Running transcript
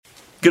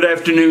Good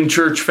afternoon,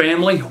 church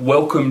family.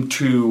 Welcome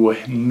to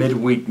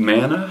Midweek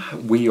Manna.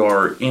 We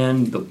are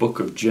in the book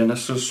of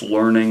Genesis,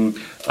 learning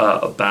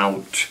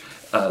about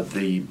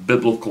the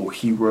biblical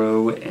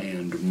hero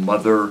and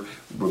mother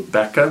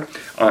Rebecca.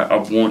 I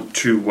want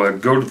to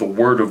go to the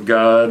Word of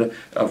God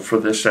for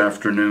this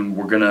afternoon.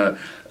 We're going to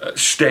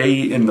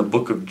stay in the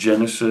book of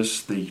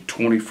Genesis, the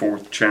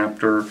 24th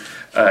chapter,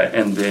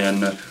 and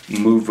then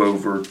move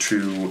over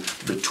to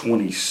the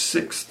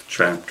 26th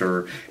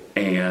chapter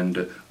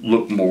and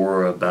look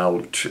more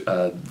about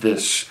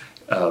this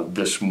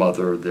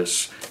mother,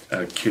 this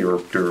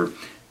character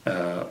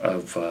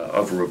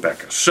of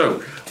Rebecca.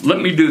 So let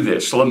me do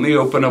this. Let me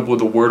open up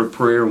with a word of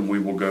prayer, and we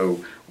will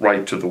go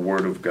right to the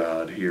Word of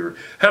God here.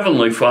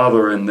 Heavenly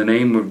Father, in the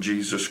name of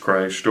Jesus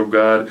Christ, oh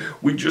God,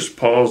 we just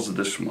pause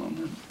this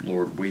moment.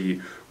 Lord,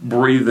 we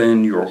breathe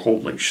in your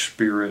Holy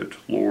Spirit.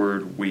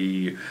 Lord,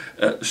 we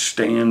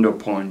stand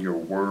upon your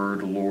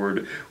word.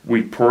 Lord,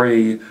 we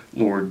pray,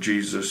 Lord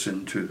Jesus,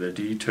 into the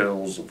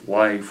details of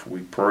life.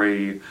 We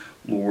pray,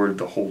 Lord,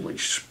 the Holy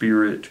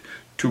Spirit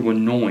to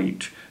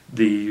anoint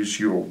these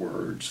your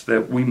words,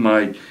 that we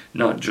might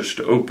not just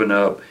open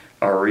up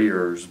our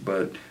ears,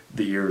 but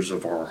the ears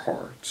of our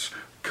hearts.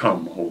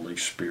 Come, Holy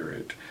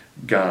Spirit,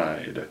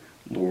 guide,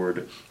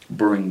 Lord,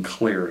 bring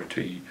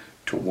clarity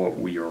to what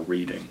we are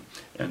reading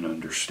and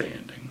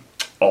understanding,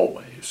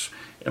 always.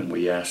 And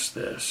we ask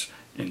this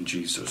in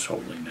Jesus'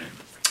 holy name.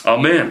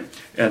 Amen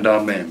and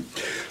amen.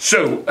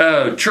 So,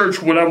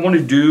 church, what I want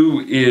to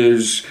do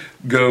is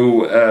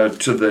go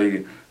to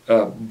the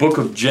book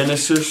of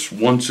Genesis,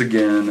 once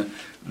again,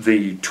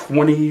 the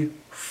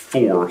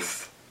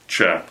 24th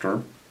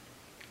chapter.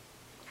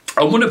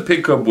 I want to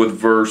pick up with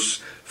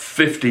verse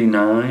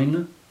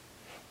 59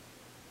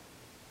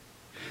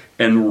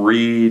 and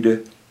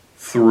read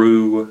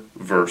through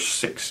verse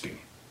 60.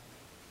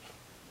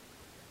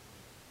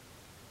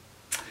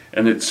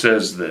 And it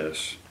says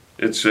this.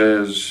 It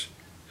says,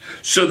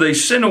 "So they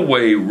sent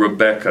away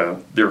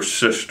Rebekah, their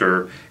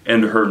sister,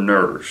 and her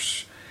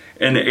nurse,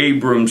 and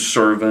Abram's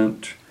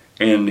servant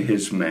and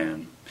his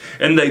man.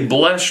 And they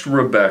blessed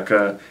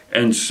Rebekah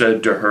and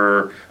said to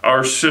her,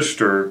 'Our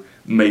sister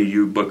may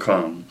you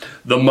become,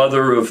 the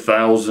mother of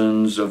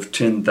thousands of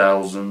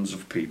 10,000s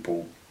of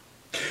people.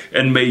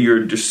 And may your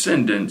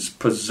descendants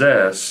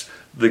possess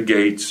the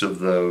gates of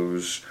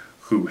those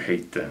who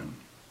hate them.'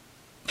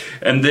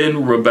 And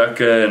then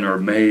Rebekah and her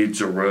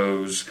maids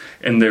arose,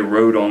 and they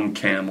rode on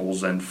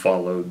camels and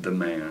followed the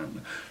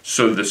man.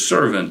 So the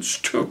servants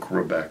took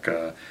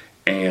Rebekah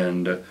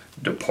and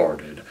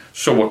departed."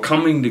 So a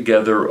coming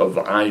together of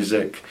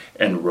Isaac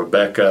and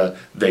Rebekah.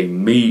 They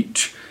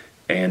meet,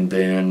 and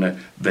then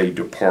they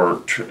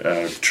depart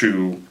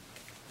to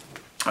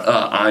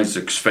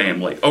Isaac's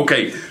family.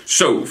 Okay,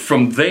 so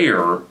from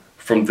there,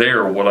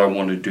 what I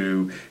want to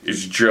do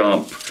is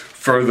jump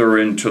further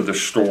into the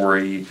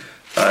story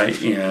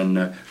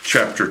in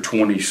chapter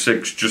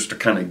 26, just to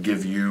kind of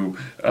give you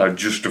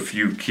just a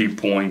few key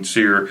points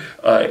here.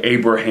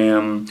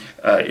 Abraham,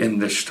 in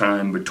this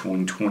time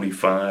between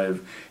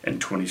 25 and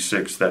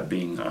 26, that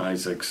being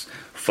Isaac's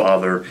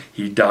father,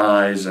 he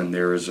dies, and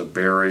there is a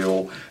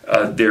burial.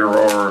 There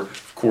are,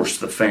 of course,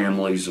 the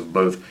families of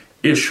both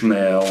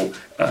Ishmael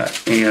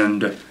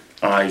and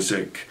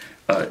Isaac.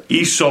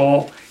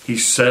 Esau, he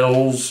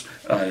sells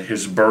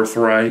his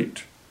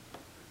birthright.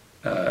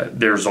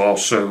 There's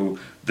also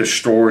the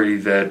story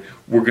that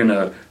we're going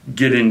to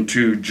get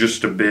into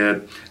just a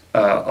bit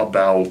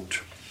about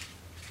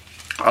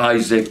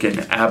Isaac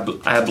and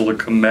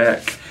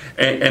Abimelech.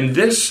 And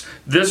this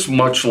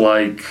much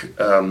like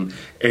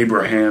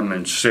Abraham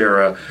and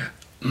Sarah,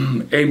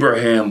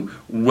 Abraham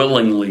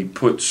willingly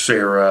put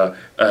Sarah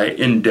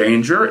in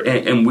danger,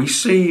 and we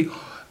see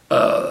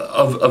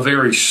a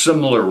very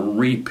similar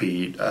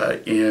repeat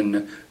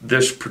in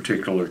this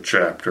particular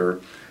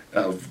chapter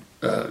of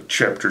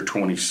chapter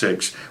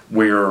 26,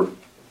 where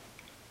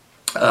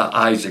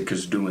Isaac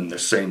is doing the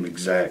same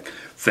exact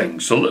thing.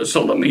 So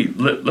let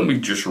me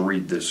just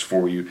read this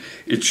for you.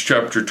 It's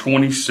chapter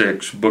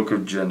 26, book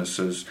of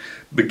Genesis,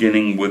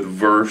 beginning with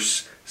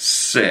verse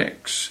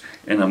 6,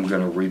 and I'm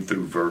going to read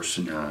through verse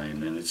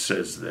 9, and it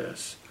says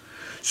this.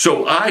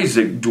 "So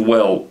Isaac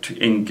dwelt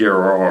in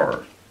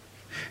Gerar,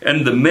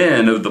 and the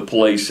men of the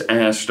place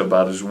asked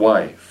about his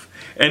wife,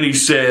 and he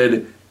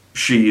said,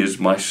 'She is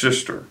my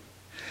sister.'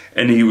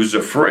 And he was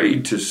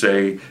afraid to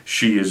say,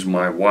 'She is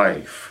my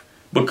wife,'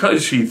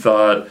 because he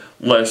thought,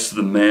 lest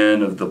the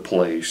men of the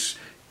place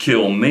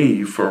kill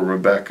me for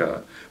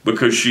Rebekah,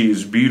 because she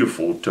is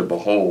beautiful to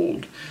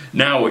behold.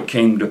 Now it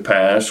came to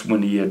pass,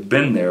 when he had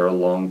been there a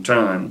long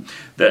time,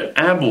 that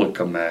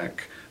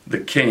Abimelech, the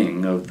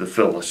king of the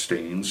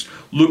Philistines,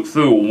 looked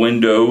through a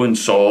window and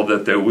saw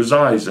that there was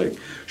Isaac,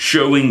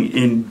 showing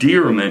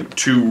endearment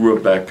to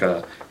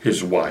Rebekah,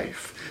 his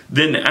wife.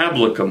 Then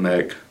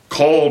Abimelech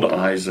called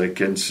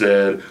Isaac and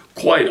said,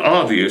 'Quite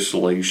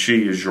obviously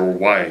she is your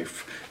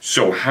wife.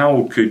 So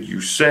how could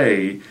you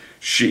say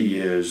she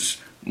is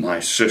my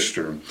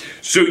sister?'"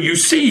 So you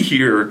see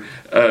here,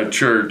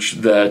 church,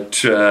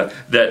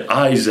 that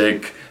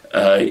Isaac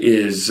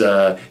is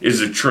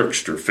a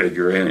trickster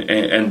figure,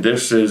 and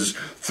this is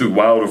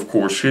throughout, of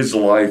course, his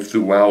life,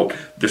 throughout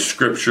the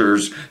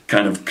scriptures,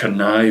 kind of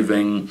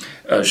conniving,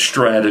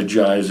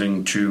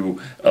 strategizing to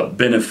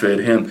benefit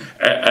him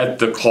at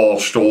the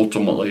cost,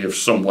 ultimately, of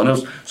someone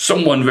else,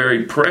 someone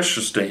very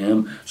precious to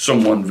him,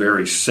 someone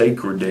very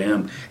sacred to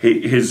him,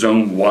 his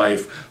own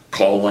wife,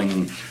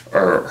 calling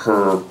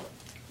her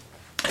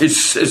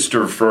his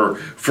sister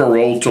for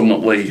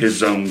ultimately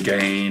his own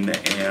gain,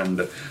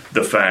 and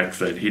the fact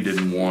that he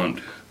didn't want,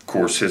 of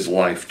course, his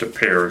life to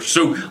perish.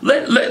 So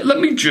let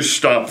me just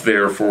stop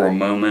there for a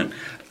moment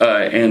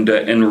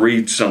and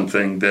read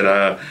something that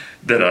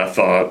I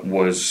thought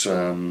was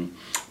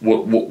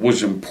what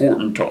was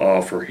important to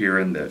offer here,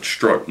 and that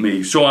struck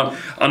me. So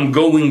I'm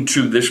going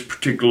to this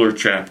particular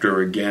chapter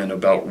again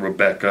about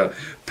Rebecca,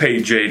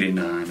 page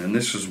 89, and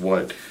this is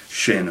what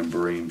Shannon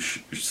Bream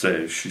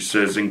says. She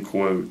says in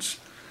quotes,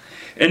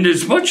 "And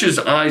as much as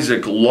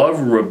Isaac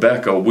loved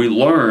Rebekah, we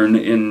learn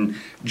in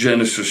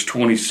Genesis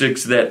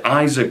 26 that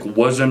Isaac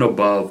wasn't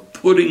above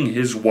putting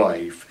his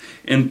wife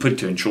in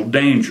potential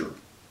danger,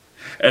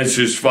 as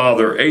his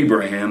father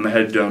Abraham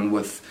had done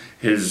with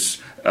his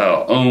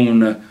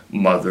own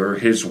mother,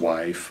 his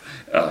wife,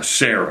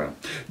 Sarah.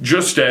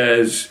 Just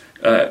as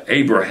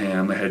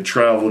Abraham had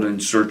traveled in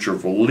search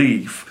of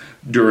relief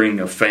during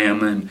a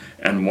famine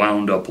and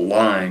wound up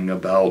lying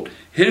about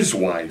his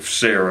wife,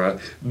 Sarah,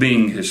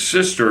 being his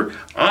sister,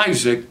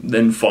 Isaac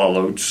then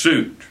followed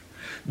suit.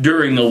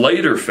 During a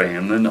later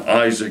famine,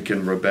 Isaac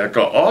and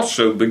Rebekah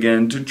also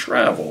began to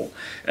travel,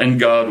 and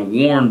God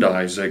warned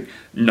Isaac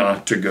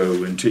not to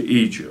go into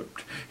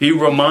Egypt. He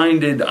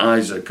reminded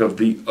Isaac of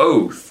the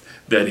oath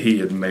that he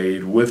had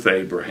made with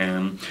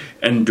Abraham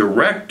and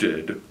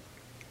directed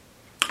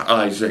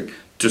Isaac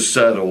to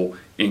settle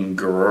in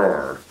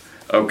Gerar."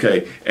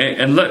 Okay,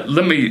 and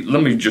let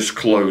me just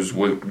close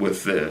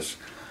with this.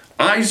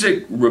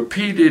 Isaac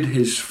repeated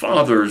his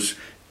father's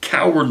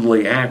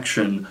cowardly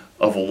action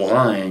of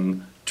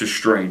lying to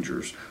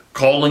strangers,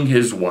 calling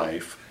his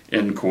wife,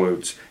 in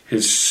quotes,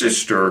 his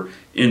sister,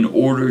 in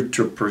order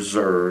to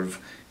preserve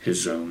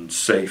his own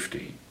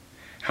safety.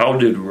 How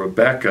did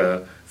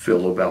Rebekah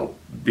feel about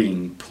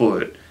being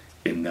put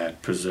in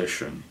that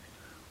position?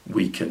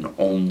 We can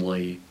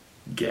only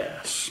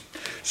guess.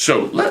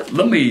 So let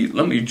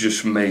me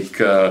just make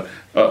a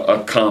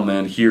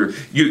comment here.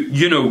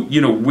 You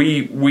know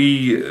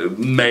we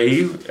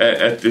may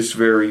at this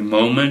very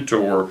moment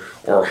or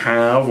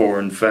have, or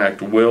in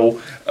fact will,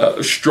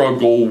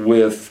 struggle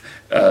with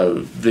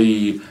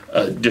the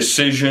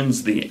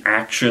decisions, the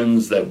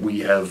actions that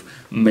we have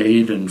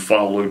made and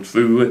followed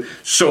through,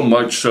 so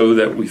much so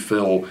that we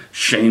feel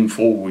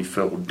shameful, we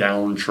feel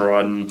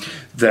downtrodden,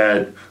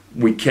 that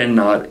we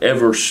cannot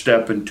ever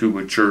step into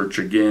a church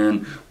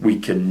again. We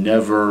can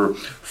never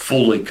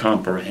fully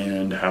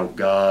comprehend how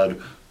God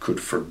could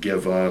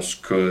forgive us,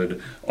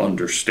 could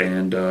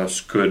understand us,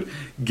 could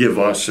give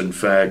us, in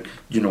fact,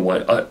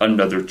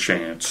 another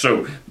chance.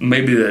 So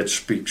maybe that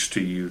speaks to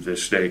you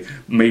this day.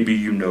 Maybe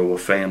you know a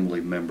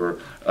family member,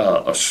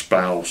 a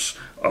spouse,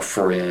 a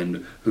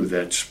friend who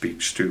that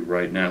speaks to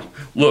right now.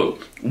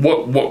 Look,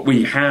 what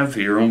we have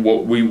here and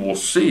what we will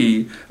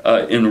see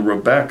in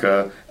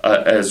Rebekah,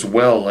 as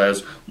well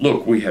as,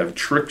 look, we have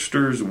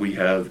tricksters, we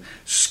have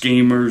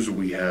schemers,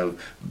 we have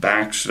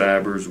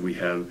backstabbers, we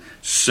have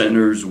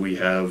sinners, we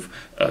have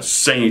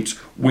saints.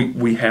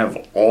 We have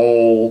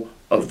all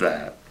of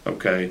that,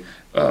 okay,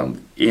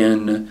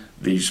 in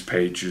these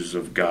pages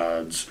of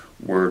God's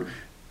Word.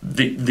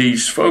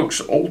 These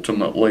folks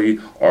ultimately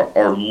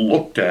are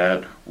looked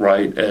at,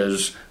 right,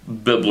 as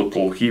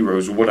biblical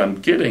heroes. What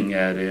I'm getting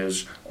at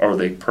is, are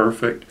they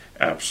perfect?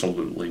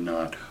 Absolutely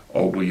not.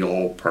 Are we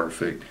all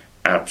perfect?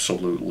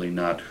 Absolutely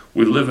not.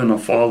 We live in a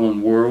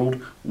fallen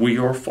world. We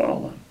are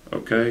fallen,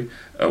 okay?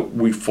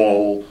 We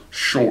fall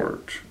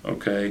short,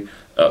 okay?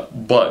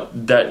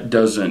 But that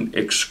doesn't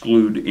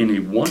exclude any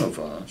one of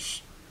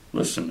us,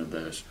 listen to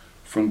this,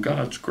 from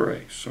God's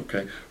grace,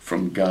 okay?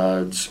 From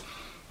God's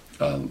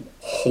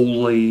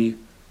holy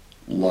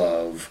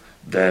love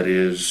that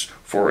is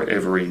for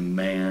every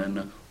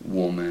man,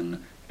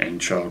 woman, and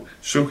child.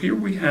 So here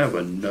we have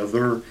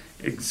another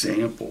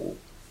example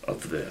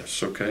of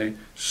this, okay?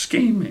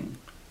 Scheming,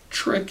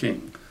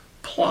 tricking,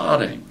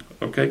 plotting,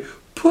 okay?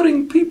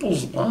 Putting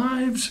people's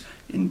lives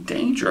in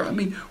danger. I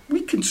mean,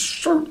 we can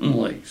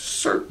certainly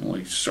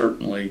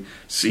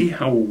see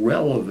how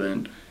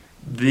relevant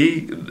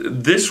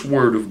this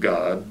Word of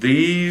God,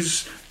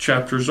 these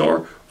chapters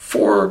are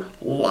for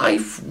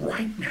life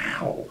right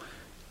now,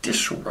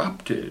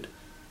 disrupted,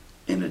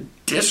 in a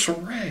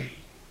disarray,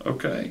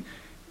 okay?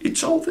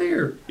 It's all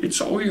there. It's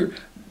all here.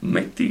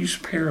 Make these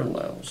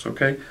parallels,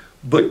 okay?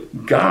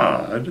 But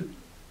God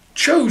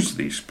chose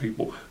these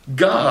people.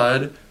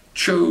 God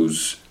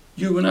chose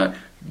you and I.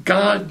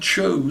 God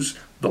chose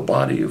the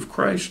body of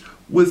Christ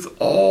with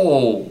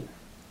all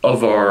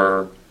of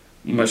our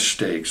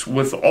mistakes,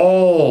 with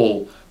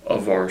all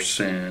of our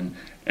sin,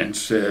 and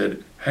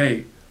said,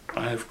 hey,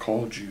 I have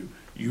called you.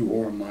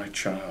 You are my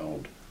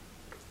child.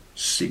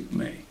 Seek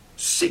me.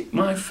 Seek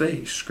my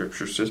face,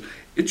 Scripture says.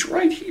 It's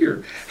right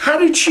here. How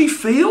did she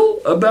feel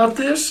about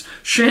this?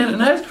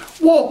 Shannon asked.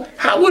 Well,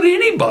 how would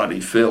anybody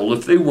feel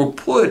if they were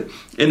put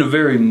in a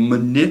very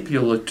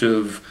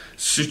manipulative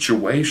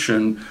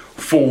situation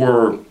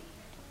for,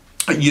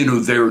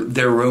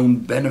 their own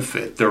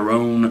benefit, their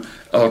own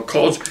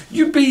cause?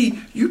 You'd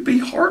be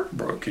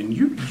heartbroken.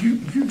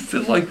 You'd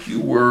feel like you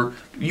were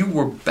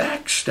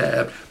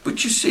backstabbed.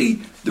 But you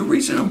see, the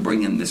reason I'm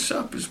bringing this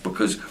up is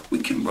because we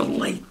can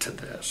relate to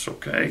this,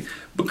 okay?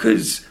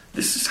 Because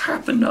this has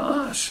happened to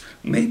us.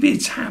 Maybe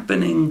it's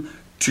happening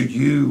to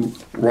you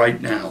right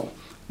now.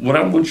 What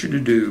I want you to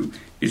do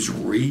is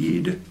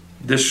read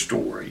this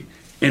story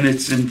in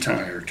its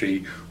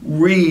entirety.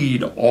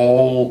 Read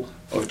all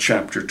of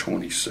chapter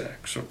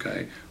 26,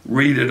 okay?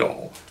 Read it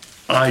all.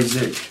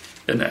 Isaac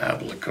and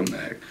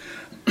Abimelech.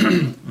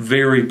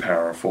 Very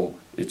powerful.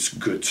 It's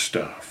good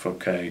stuff,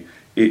 okay?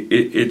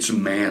 It's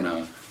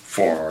manna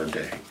for our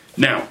day.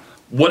 Now,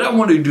 what I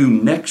want to do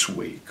next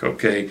week,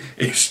 okay,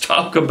 is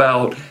talk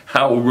about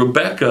how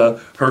Rebecca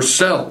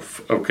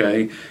herself,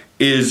 okay,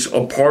 is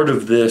a part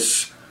of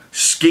this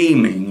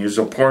scheming, is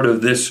a part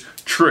of this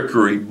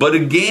trickery. But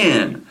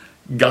again,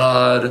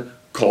 God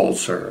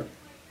calls her.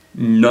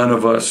 None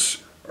of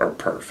us are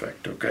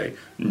perfect, okay?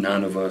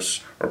 None of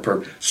us are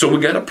perfect. So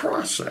we got to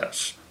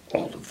process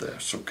all of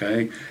this,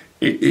 okay?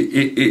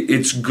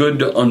 It's good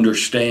to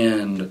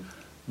understand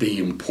the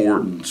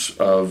importance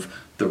of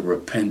the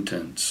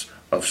repentance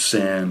of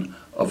sin,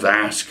 of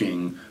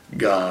asking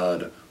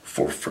God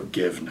for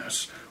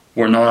forgiveness.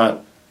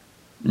 None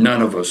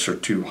of us are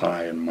too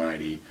high and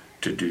mighty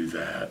to do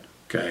that,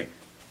 okay?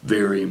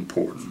 Very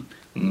important.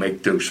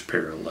 Make those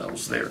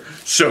parallels there.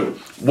 So,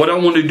 what I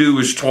want to do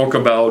is talk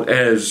about,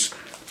 as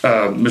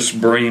Miss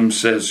Bream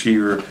says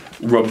here,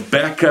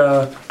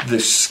 Rebecca the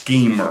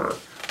schemer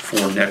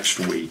for next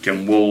week.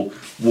 And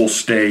we'll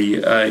stay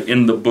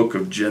in the book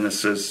of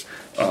Genesis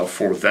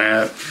for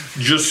that.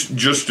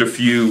 Just a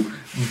few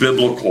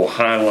biblical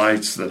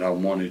highlights that I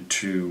wanted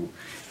to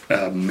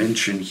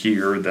mention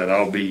here that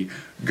I'll be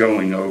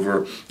going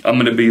over. I'm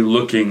going to be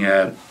looking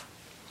at,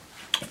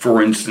 for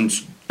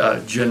instance,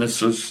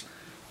 Genesis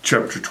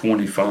chapter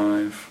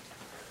 25,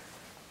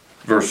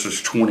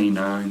 verses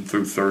 29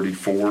 through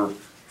 34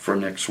 for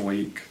next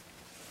week.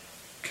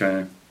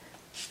 Okay.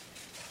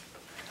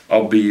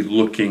 I'll be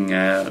looking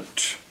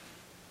at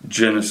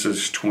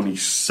Genesis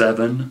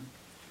 27,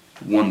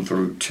 1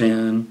 through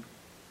 10.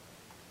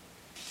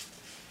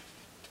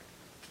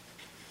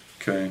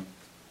 Okay.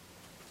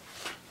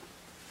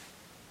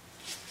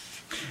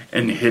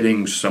 And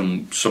hitting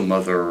some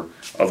other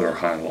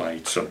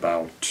highlights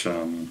about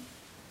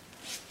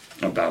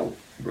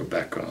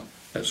Rebecca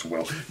as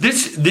well.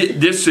 This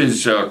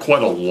is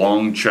quite a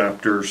long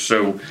chapter,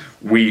 so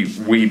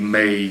we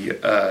may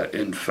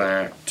in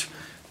fact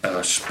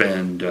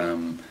spend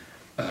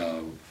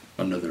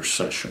another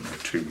session or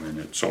 2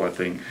 minutes. So I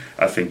think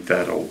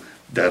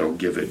that'll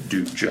give it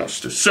due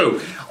justice.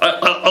 So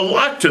a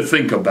lot to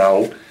think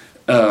about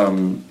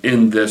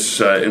in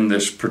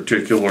this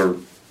particular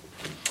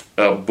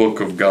book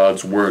of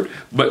God's Word.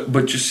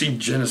 But you see,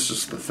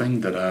 Genesis, the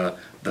thing that I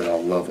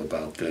love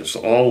about this,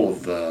 all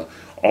of the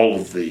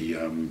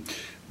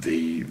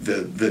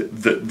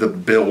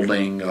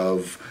building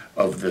of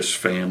this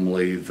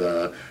family,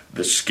 the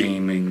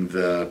scheming,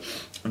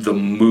 the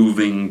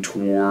moving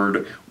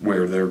toward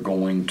where they're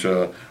going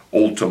to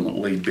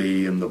ultimately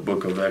be in the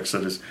book of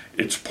Exodus,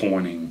 it's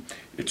pointing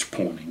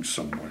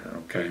somewhere,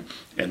 okay?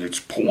 And it's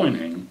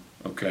pointing,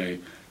 okay,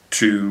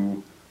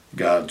 to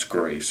God's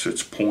grace.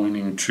 It's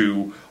pointing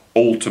to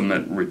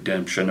ultimate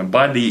redemption. And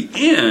by the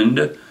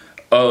end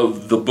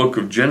of the book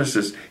of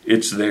Genesis,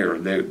 it's there.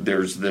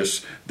 There's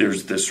this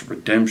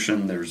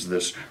redemption, there's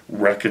this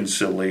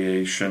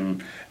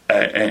reconciliation,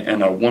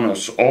 and I want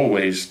us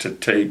always to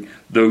take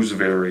those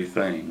very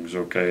things,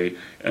 okay,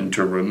 and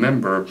to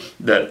remember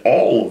that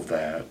all of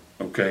that,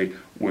 okay,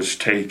 was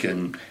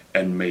taken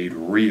and made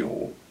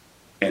real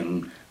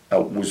and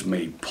was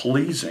made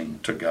pleasing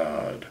to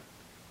God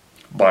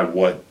by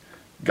what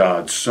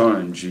God's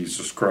Son,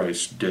 Jesus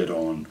Christ, did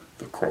on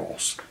the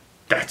cross.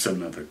 That's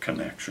another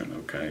connection,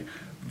 okay?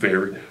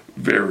 Very,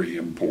 very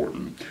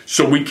important.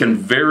 So we can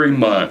very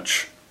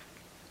much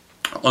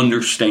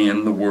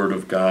understand the Word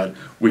of God.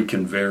 We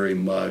can very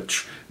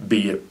much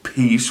be at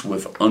peace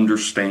with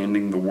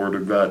understanding the Word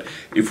of God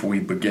if we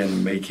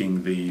begin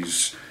making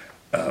these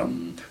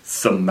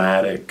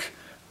thematic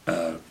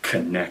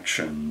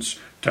connections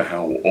to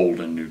how Old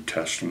and New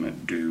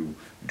Testament do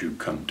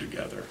come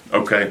together.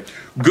 Okay,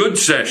 good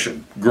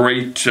session,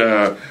 great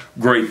time,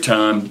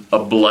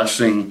 a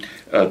blessing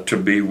to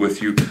be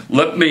with you.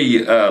 Let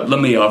me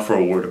offer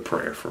a word of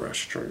prayer for us,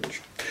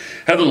 church.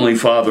 Heavenly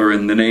Father,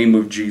 in the name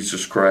of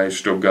Jesus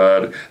Christ, oh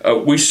God,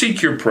 we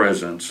seek your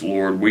presence,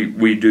 Lord.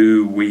 We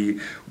do. We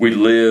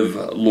live,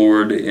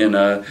 Lord, in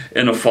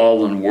a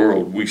fallen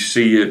world. We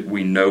see it.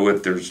 We know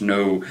it. There's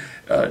no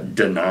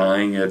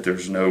denying it.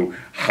 There's no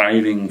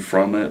hiding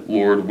from it,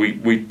 Lord.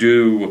 We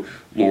do,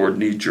 Lord,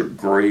 need your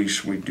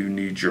grace. We do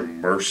need your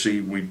mercy.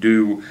 We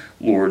do,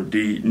 Lord,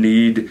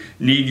 need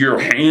your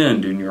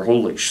hand and your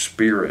Holy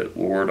Spirit,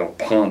 Lord,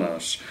 upon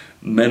us,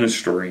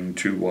 ministering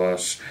to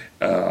us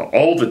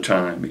all the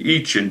time,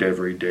 each and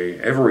every day,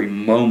 every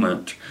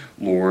moment,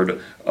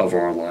 Lord, of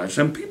our lives.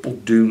 And people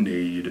do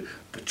need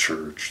the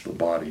church, the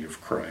body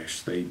of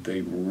Christ.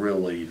 They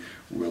really,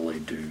 really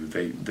do.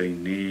 They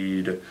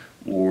need,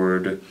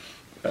 Lord,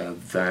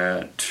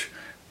 that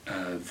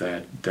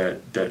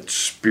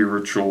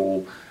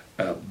spiritual,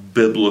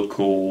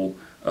 biblical,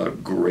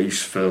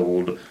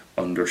 grace-filled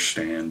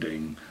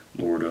understanding,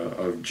 Lord,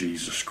 of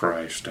Jesus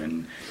Christ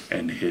and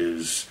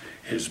his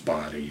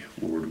body,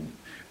 Lord.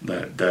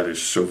 That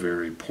is so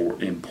very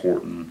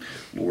important,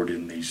 Lord,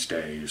 in these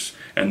days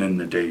and in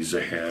the days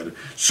ahead.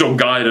 So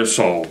guide us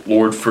all,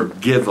 Lord.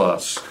 Forgive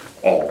us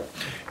all.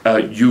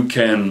 You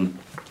can,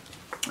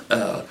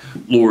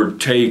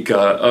 Lord, take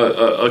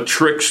a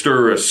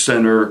trickster, a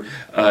sinner,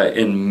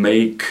 and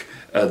make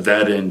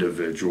that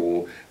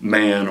individual,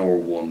 man or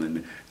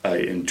woman,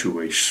 into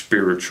a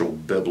spiritual,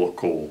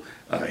 biblical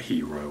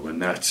hero. And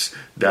that's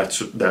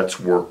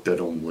work that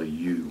only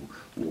you,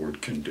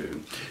 Lord, can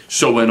do.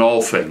 So in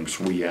all things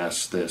we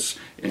ask this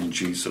in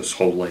Jesus'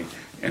 holy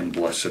and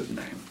blessed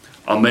name.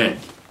 Amen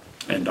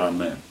and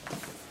amen.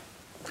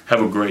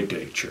 Have a great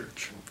day,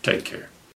 church. Take care.